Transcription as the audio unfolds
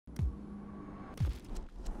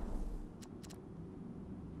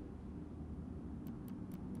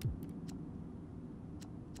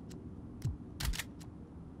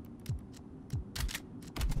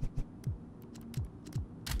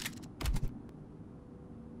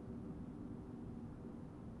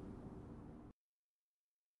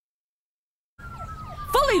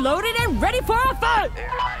loaded and ready for a fight!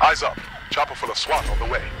 Eyes up. Chopper full of SWAT on the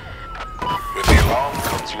way. When the alarm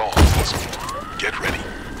comes law enforcement, get ready.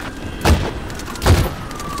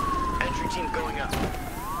 Entry team going up.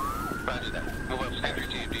 Roger that. Move up, entry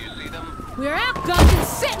team. Do you see them? We're outgunned and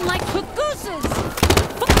sitting like cagooses!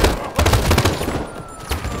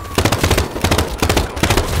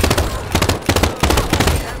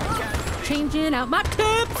 Changing out my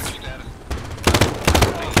tips!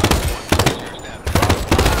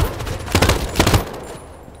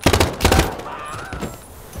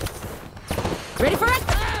 Ready for it?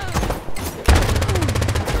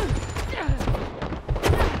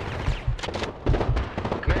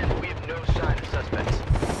 Commander, we have no sign of suspects.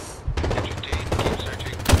 Entry team, keep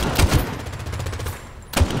searching.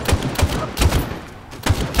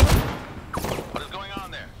 What is going on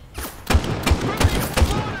there?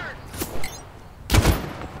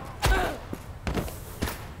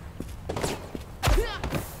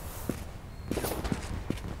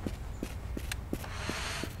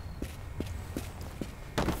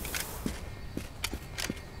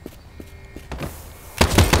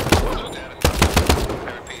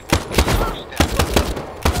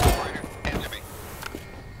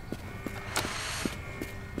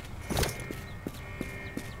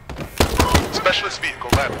 Specialist vehicle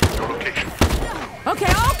landing at your location.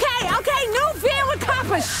 Okay, new vehicle with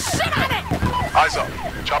compass! Shit on it! Eyes up.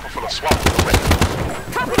 Chopper full of SWAT on the way.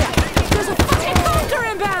 Copy that! There's a fucking bunker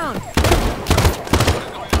inbound!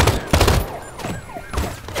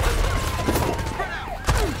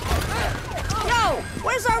 Yo,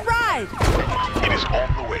 where's our ride? It is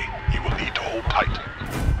on the way. You will need to hold tight.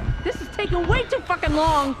 This is taking way too fucking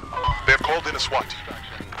long. They have called in a SWAT team.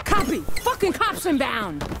 Copy! Fucking cops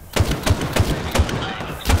inbound!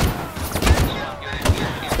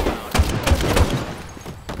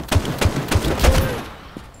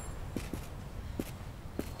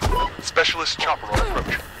 Specialist chopper on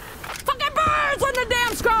approach. Fucking birds in the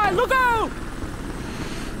damn sky! Look out!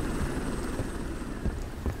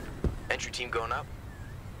 Entry team going up.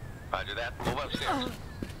 Roger that. Move upstairs.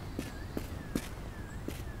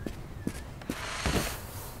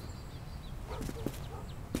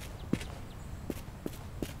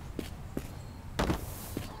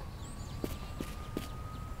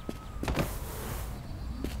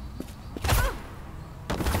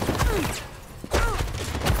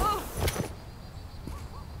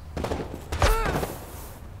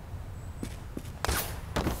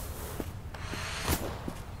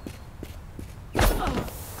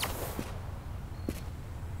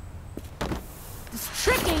 This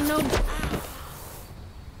trick ain't no...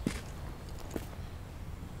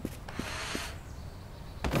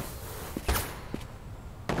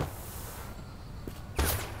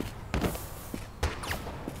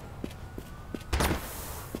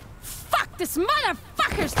 Fuck this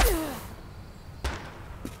motherfucker's...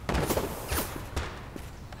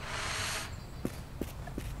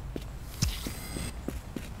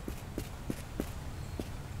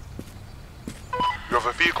 You have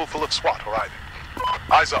a vehicle full of SWAT arriving.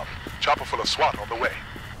 Eyes up. Chopper full of SWAT on the way.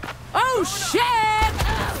 Oh, shit!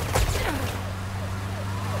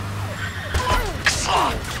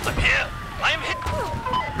 I'm here. I am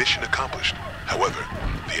hit. Mission accomplished. However,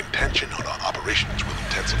 the intention on our operations will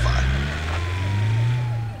intensify.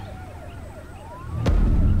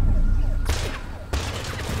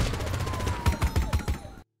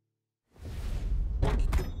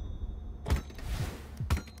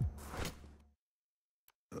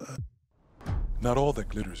 Not all that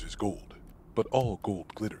glitters is gold, but all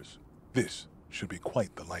gold glitters. This should be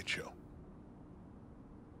quite the light show.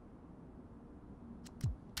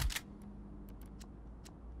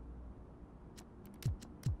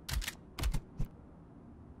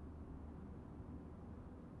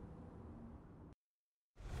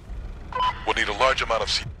 We'll need a large amount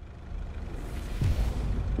of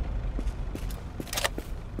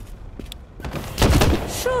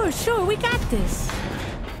Sure, we got this.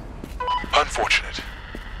 Unfortunate.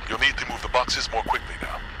 You'll need to move the boxes more quickly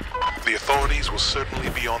now. The authorities will certainly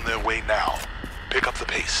be on their way now. Pick up the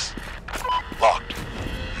pace. Locked.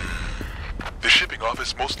 The shipping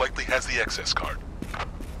office most likely has the excess card.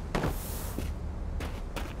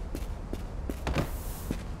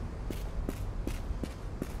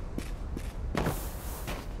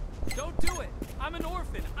 Don't do it! I'm an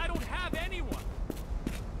orphan. I don't have anyone.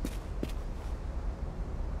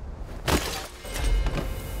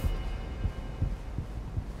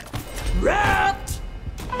 Wrapped!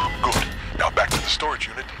 Good. Now back to the storage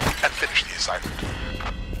unit and finish the assignment.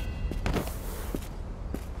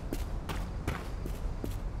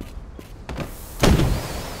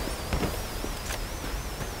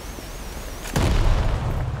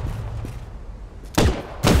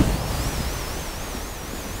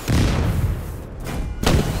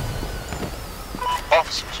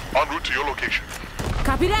 Officers, en route to your location.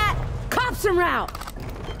 Copy that! Cops en route!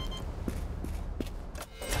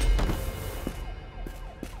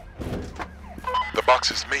 The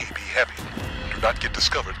boxes may be heavy. Do not get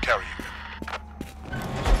discovered carrying them.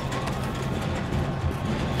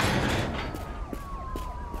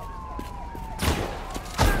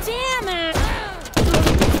 Damn it!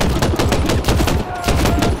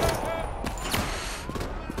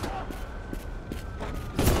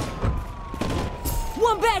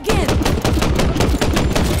 One back in!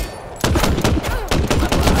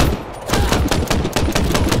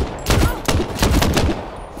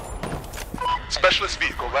 Specialist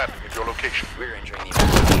vehicle landing at your location. We're entering the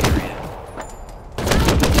emergency area.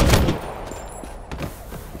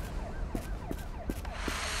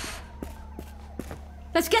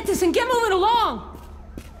 Let's get this and get moving along!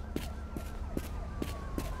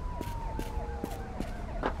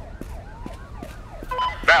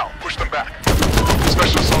 Now, push them back.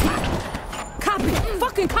 Specialists en route. Copy!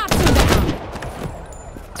 Fucking cops are down!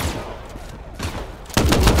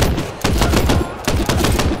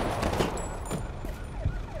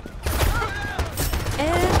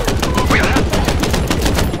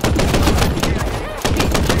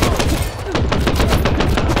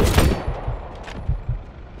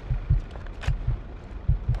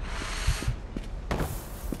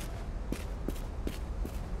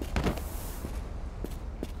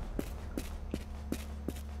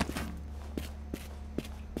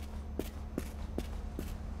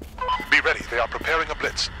 Be ready, they are preparing a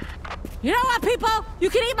blitz. You know what, people? You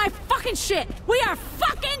can eat my fucking shit! We are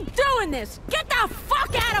fucking doing this! Get the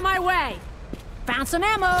fuck out of my way! Found some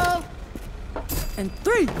ammo! And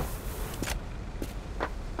 3!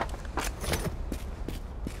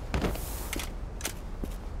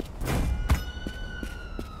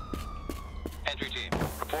 Entry team,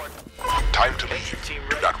 report. Time to leave. Entry team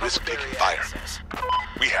Do ready. not risk Public taking area fire. access.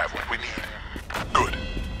 We have what we need. Good.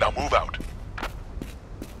 Now move out.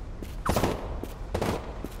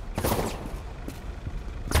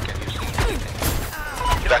 Can you see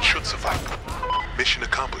anything? That should suffice. Mission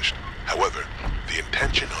accomplished. However, the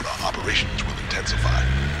intention on our operations will intensify.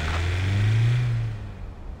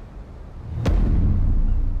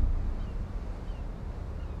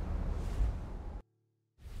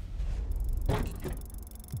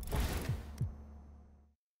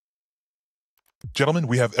 Gentlemen,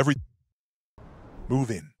 we have every...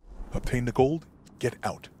 Move in. Obtain the gold. Get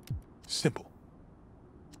out. Simple.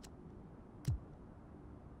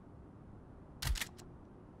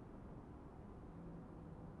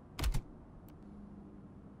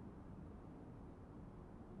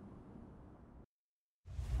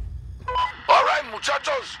 All right,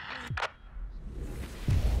 muchachos.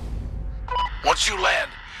 Once you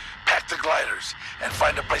land, pack the gliders and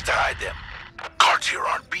find a place to hide them. Guards here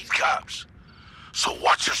aren't beat cops, so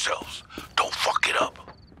watch yourselves. Don't fuck it up.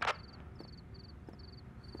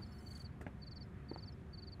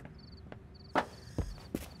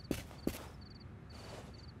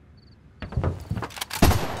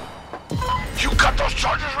 You got those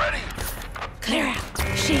charges ready? Clear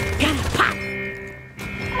out! Shit, gonna pop!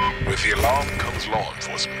 With the alarm comes law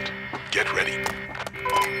enforcement. Get ready.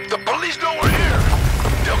 The police know we're here.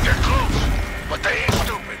 They'll get close, but they ain't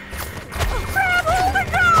stupid. Grab over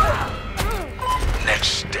now! Next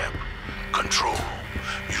step, control room.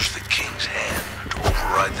 Use the king's hand to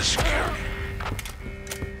override the security.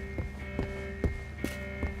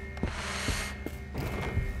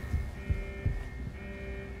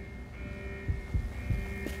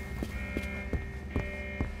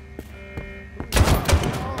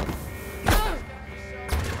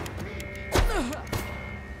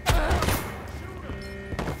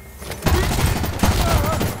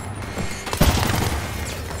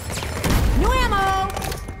 New ammo!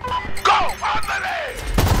 Go, ándale!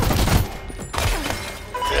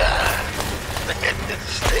 It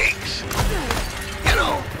stinks. You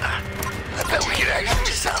know, I bet we could actually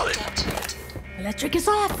sell it. Electric is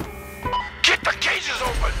off! Get the cages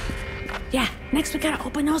open! Yeah, next we gotta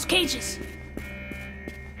open those cages.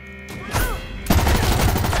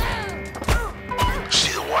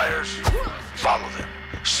 See the wires? Follow them.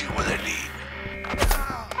 See where they lead.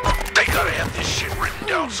 They gotta have this shit written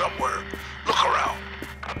down somewhere. Look around.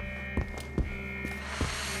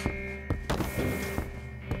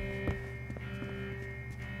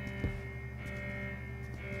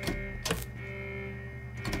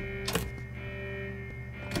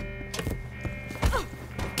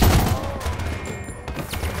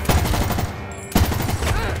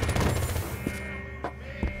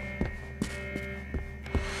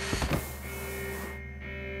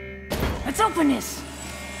 Let's open this!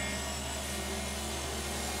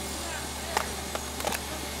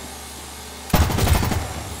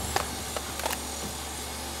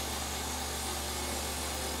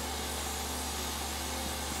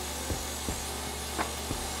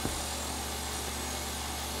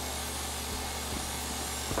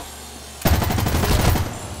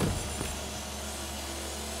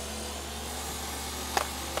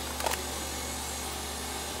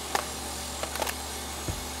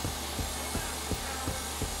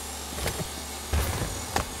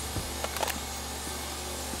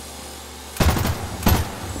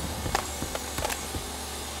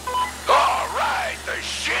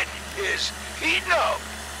 is heating up.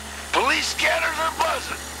 Police scanners are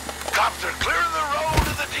buzzing. Cops are clearing the road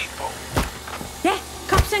to the depot. Yeah,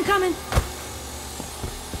 cops incoming.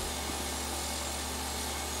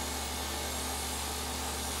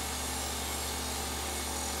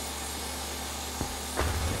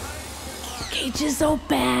 Cage is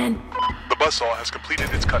open. The buzzsaw has completed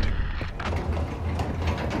its cutting.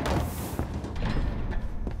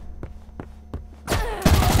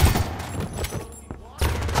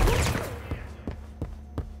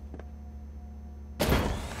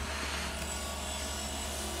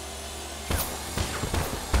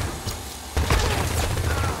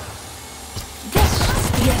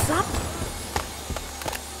 Yes, up.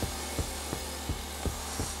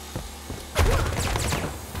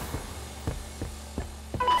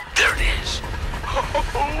 There it is.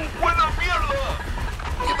 Oh, buena mierda!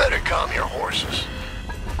 You better calm your horses.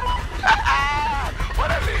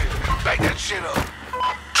 Whatever. Back that shit up.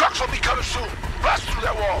 Trucks will be coming soon. Blast through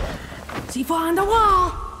that wall. C4 on the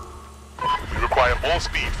wall. We require more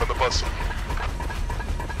speed from the buzzsaw.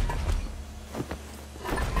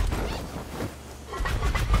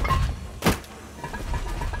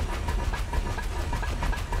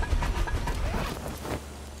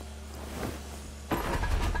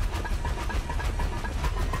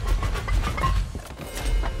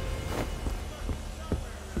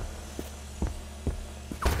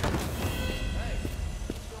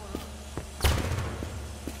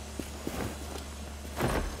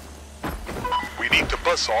 We need to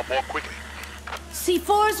buzzsaw more quickly.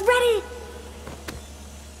 C4's ready.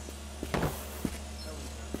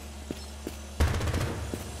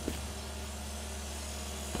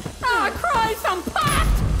 Ah, Christ, I'm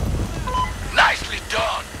popped! Nicely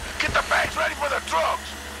done. Get the bags ready for the trucks.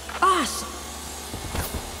 Us.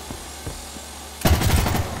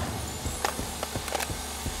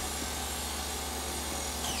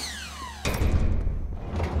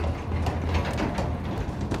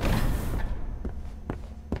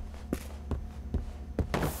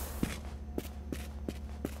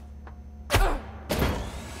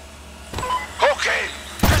 Okay,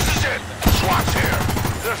 this is it. SWAT's here.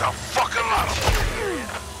 There's a fucking lot of them.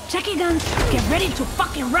 Check your guns. Get ready to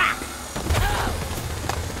fucking rock.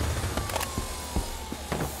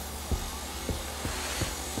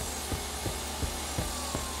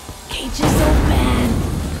 Cage is open.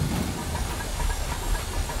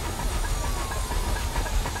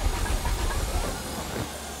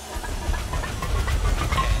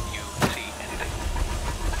 Can you see anything?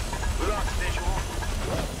 We lost visual.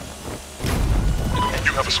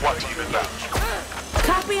 You have a SWAT team inbound.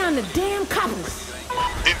 Copy on the damn compass.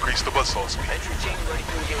 Increase the buzzsaw speed. Entry team ready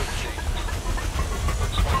to engage.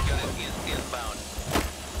 SWAT gun is inbound.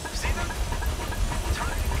 See them?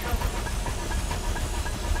 Targeting cover.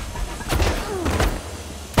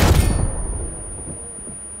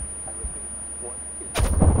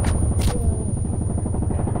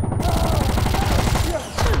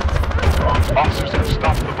 Officers have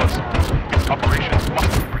stopped the buzzsaw. Its operations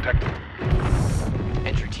must be protected.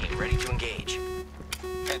 Entry team ready to engage.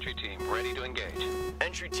 Entry team ready to engage.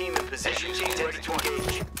 Entry team in position. Entry team ready to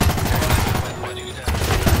engage.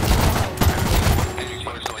 Entry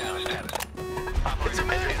team is going out status. It's a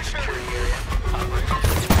entering the security area.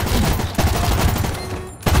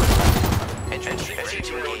 Entry team ready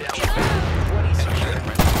to engage.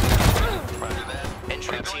 Roger that.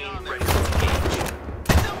 Entry team ready to engage.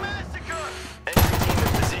 It's a massacre! Entry team in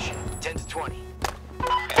position. 10 to 20.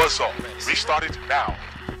 Buzzsaw, restart it now.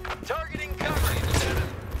 Targeting cover.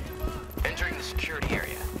 Entering the security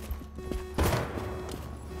area.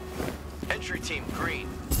 Entry team green.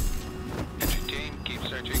 Entry team, keep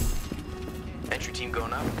searching. Entry team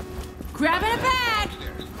going up. Grabbing a bag.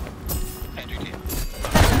 Upstairs. Entry team.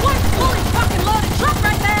 That's one fully fucking loaded truck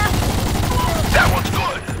right there. That one's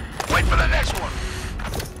good. Wait for the next one.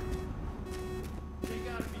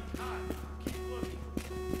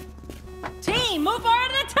 Team, move over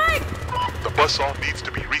to the tank. The buzzsaw needs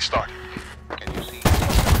to be restarted. Can you see?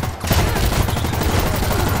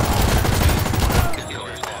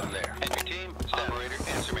 Killers down there. Entry team, operator,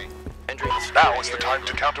 answer me. Entering the security Now is the area. time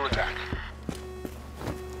to counterattack.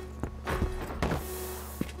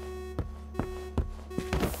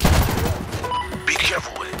 Be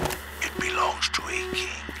careful with it. It belongs to a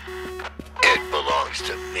king. It belongs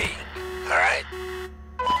to me. All right?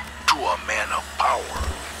 To a man of power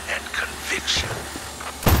and conviction.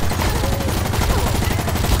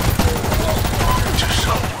 To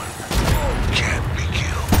someone who can't be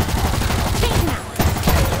killed. Team now.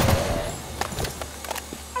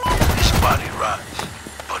 His body rots,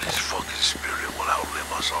 but his fucking spirit will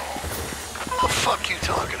outlive us all. What the fuck you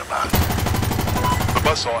talking about? The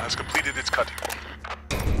buzzsaw has completed cutting.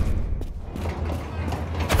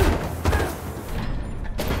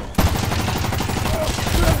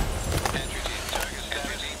 Entry team, target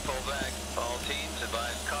status, pull back. All teams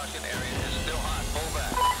advise caution, area is still hot. Pull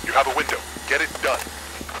back. You have a window. Get it done.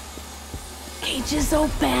 Cage is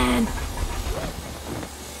open.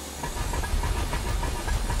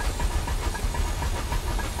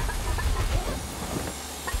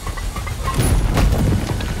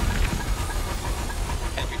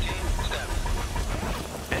 Entry team,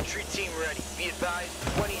 status. Entry team ready. Be advised,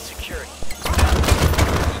 20 security.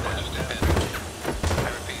 I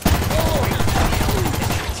repeat.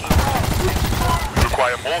 Entry team ready. We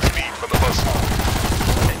require more speed from the bus.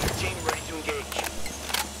 Entry team ready to engage.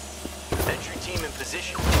 Entry team in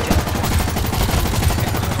position.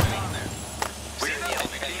 We're in the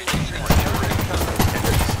entry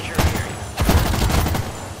security area.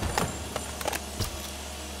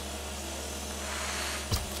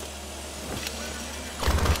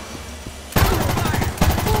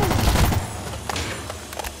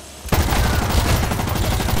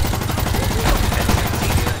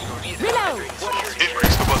 Reload.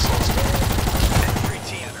 Increase the bus launch. Entry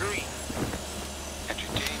team green. Entry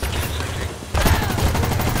team, keep searching.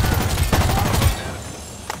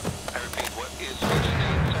 I repeat, what is searching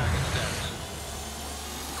and target status?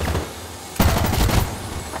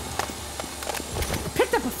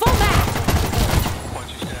 Picked up a full mag. What's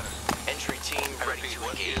your status? Entry team I ready repeat, to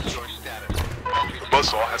what is engage. your status? Entry The team,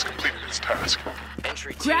 buzzsaw has completed its task.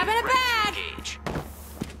 Entry team Grabbing a ready bag. to engage.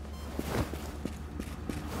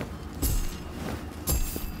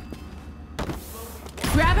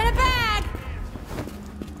 Grabbing a bag.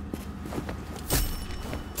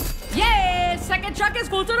 Yay! Second truck is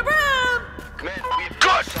full to the brim. Command, we have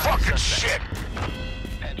Good shot fucking suspect. shit!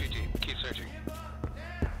 entry team, keep searching.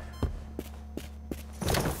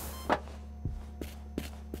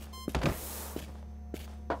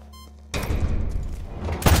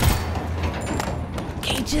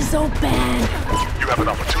 Cage is open. You have an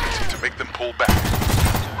opportunity to make them pull back.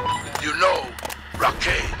 You know,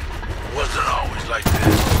 Rocky wasn't always like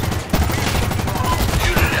this.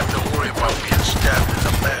 You didn't have to worry about being stabbed in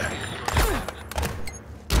the back.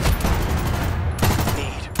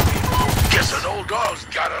 Guess an old dog's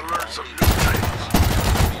gotta learn some new tricks.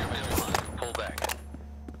 Pull back.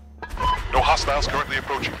 No hostiles currently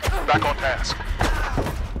approaching. Back on task.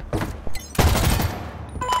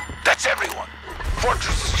 That's everyone.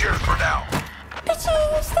 Fortress is yours for now.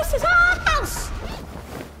 Bitches, this is our house.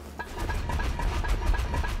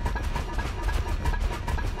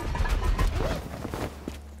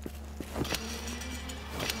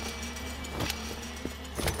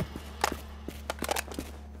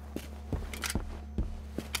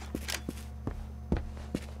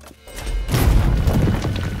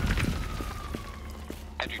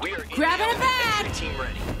 Entry We team, are in Grabbing the a bag. Entry team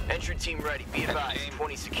ready. Entry team ready. Be advised, team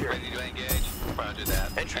 20 security. ready to engage. Roger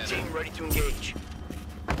that. Entry team ready to engage.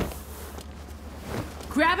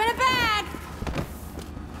 Grabbing a bag.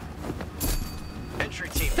 Entry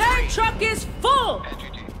team Third green. truck is full. Entry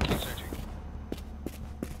team, keep searching.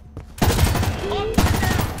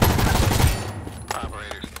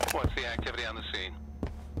 Operators, what's the activity on the scene?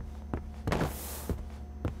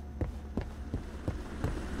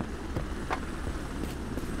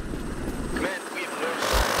 Command, we have no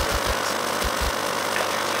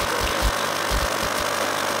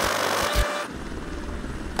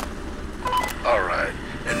Alright,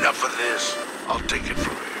 enough of this. I'll take it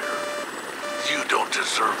from here. You don't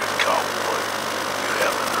deserve it, cowboy. You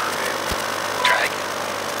haven't earned it.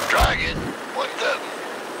 Dragon? What the?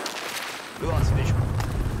 We lost visual.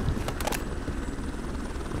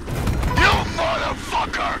 You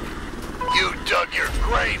motherfucker! You dug your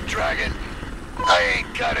grave, Dragon. I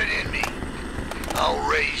ain't got it in me. I'll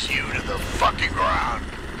raise you to the fucking ground.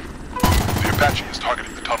 The Apache is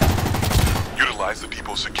targeting the tunnel. Utilize the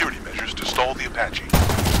depot's security measures to stall the Apache.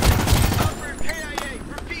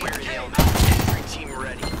 We're in the entry team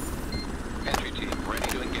ready. Entry team ready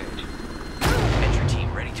to engage. Entry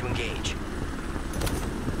team ready to engage.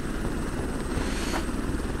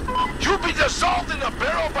 You'll be dissolved in a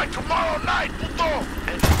barrel by tomorrow night, puto!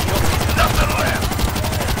 Entry team Nothing left!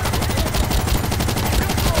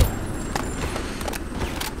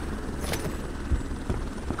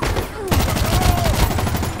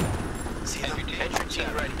 see them. Entry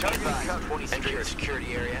team ready. Be advised, 20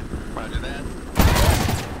 security area. Roger that.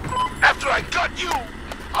 After I got you,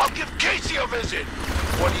 I'll give Casey a visit.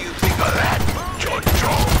 What do you think of that,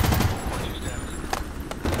 Jojo? What's your status?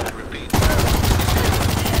 I repeat.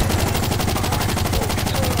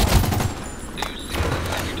 Do you see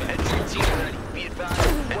this? Entry team ready. Be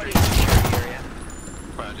advised, 20 security area.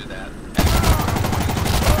 Roger that.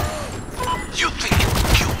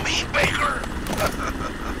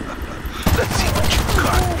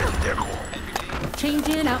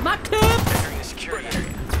 changing out my cups. Entering the security area.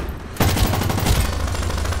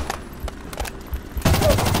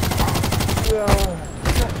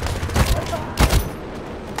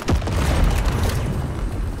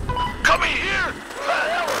 Come in here!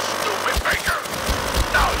 That was stupid, Baker!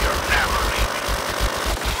 Now you're never leaving.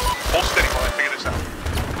 Hold steady while I figure this out.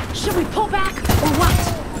 Should we pull back or what?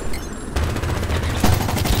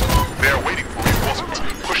 They are waiting for reinforcements.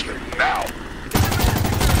 Push them now.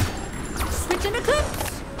 Switching the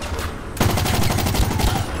clips.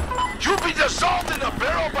 You'll be dissolved in a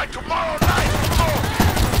barrel by tomorrow night, so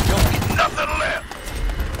there'll be nothing left.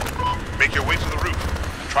 Make your way to the roof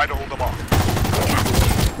and try to hold them off.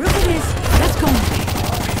 Roof it is. Let's go.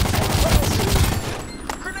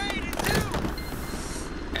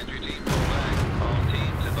 Entry team, pull back. All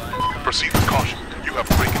teams advise. Proceed with caution. You have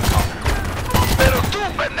breaking contact. Pero tú,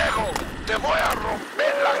 pendejo, te voy a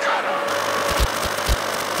romper la cara.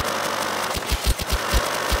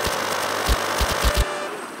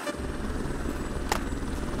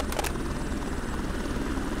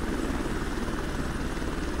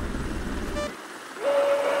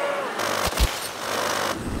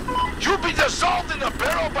 You'll be dissolved in a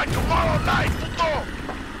barrel by tomorrow night, puto.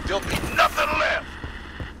 There'll be nothing left.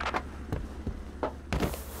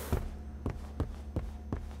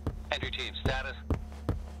 Entry team, status.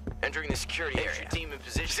 Entering the security area. Entry team in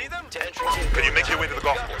position. See them? Entry team. Can you make your way to the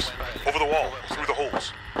golf course? Over the wall, through the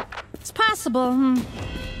holes. It's possible.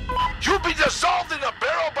 You'll be dissolved in a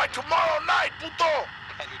barrel by tomorrow night, puto.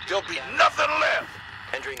 There'll be nothing left.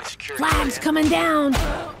 Entering the security Flags area. coming down.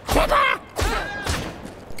 Zipper!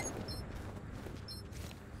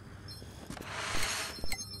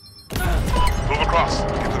 Move across.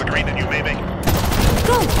 Get to the green and you may make it.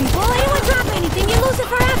 Go, people! Anyone drop anything, you lose it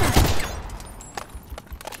forever!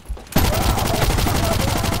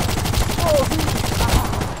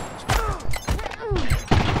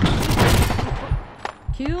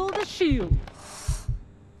 Kill the shield.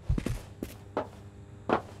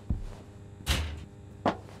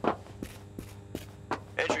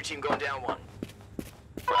 Entry team going down one.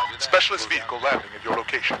 Specialist vehicle landing at your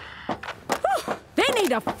location. They need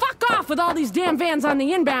to fuck off with all these damn vans on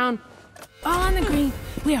the inbound. All on the green.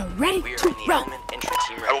 We are ready We are to in the roll. element. Entry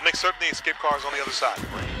team I ready. will make certain the escape car is on the other side.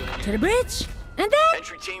 To the bridge. And then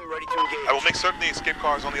Entry team ready to engage. I will make certain the escape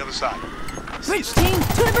car is on the other side. bridge team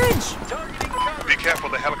to the bridge. Targeting cover. Be careful,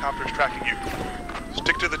 the helicopter is tracking you.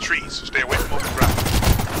 Stick to the trees. Stay away from open ground.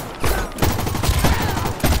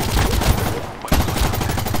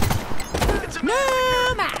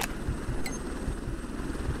 No map.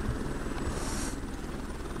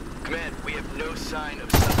 Command, we have no sign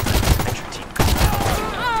of suspect. Entry team going down.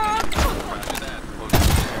 Roger that. We'll get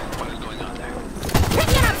there. What is going on there?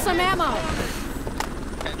 Picking up some ammo.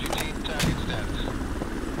 Entry team, target status.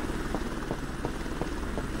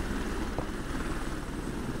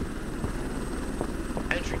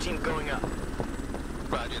 Entry team going up.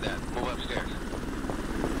 Roger that. Move upstairs.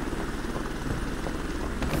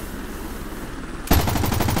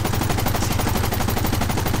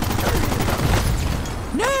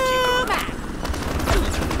 No map.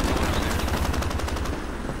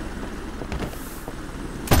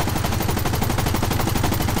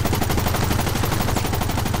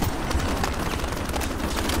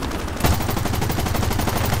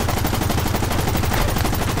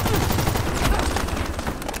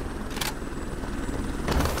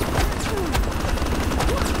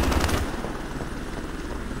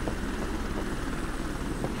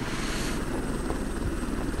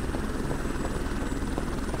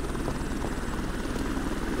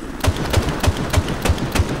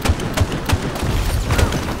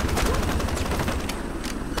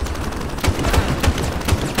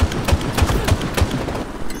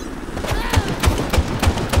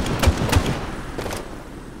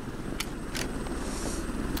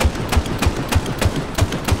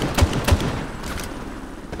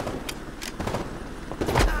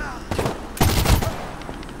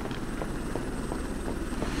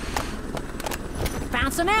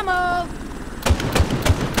 Found some ammo.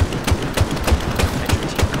 Entry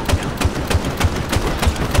team going down.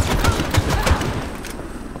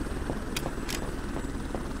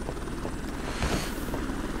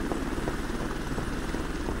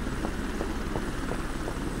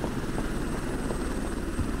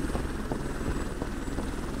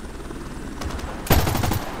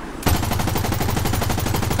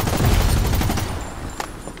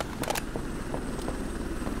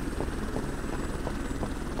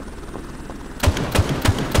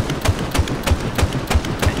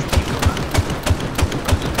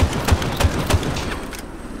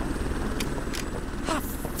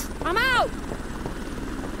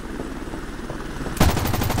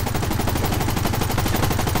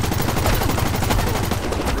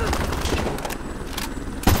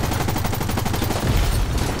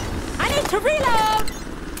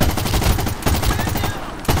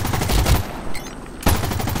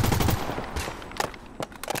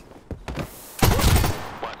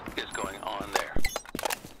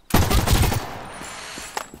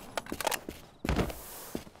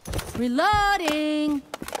 Reloading!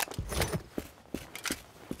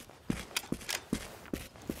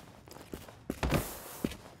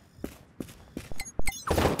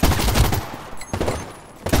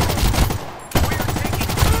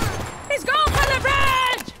 He's going for the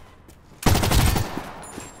bridge!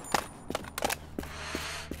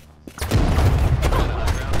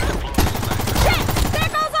 Shit! There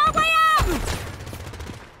goes our way out!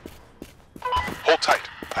 Hold tight.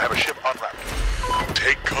 I have a ship en route.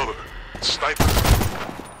 Take cover. Sniper.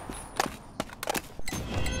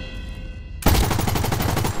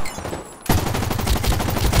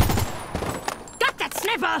 Got that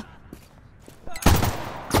sniper!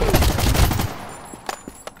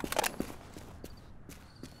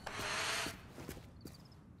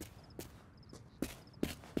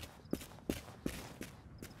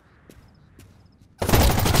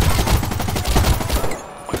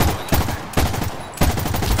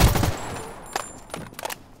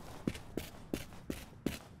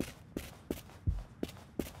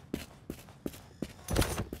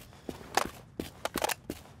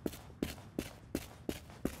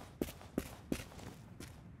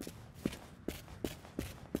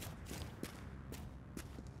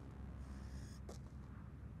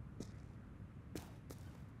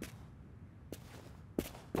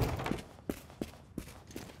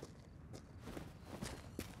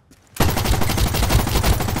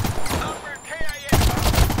 Upper KIA.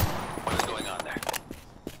 What is going on there?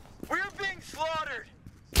 We're being slaughtered.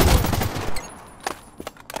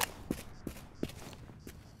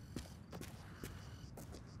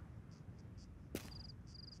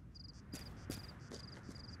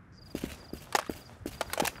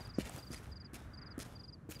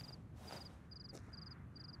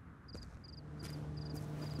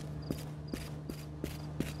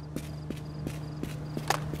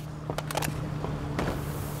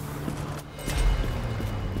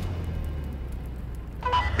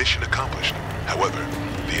 Mission accomplished. However,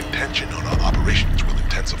 the intention on our operations will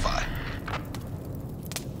intensify.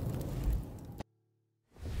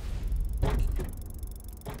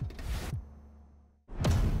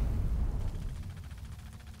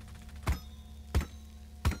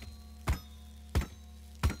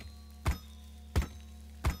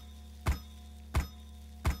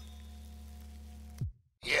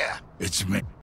 Yeah, it's me.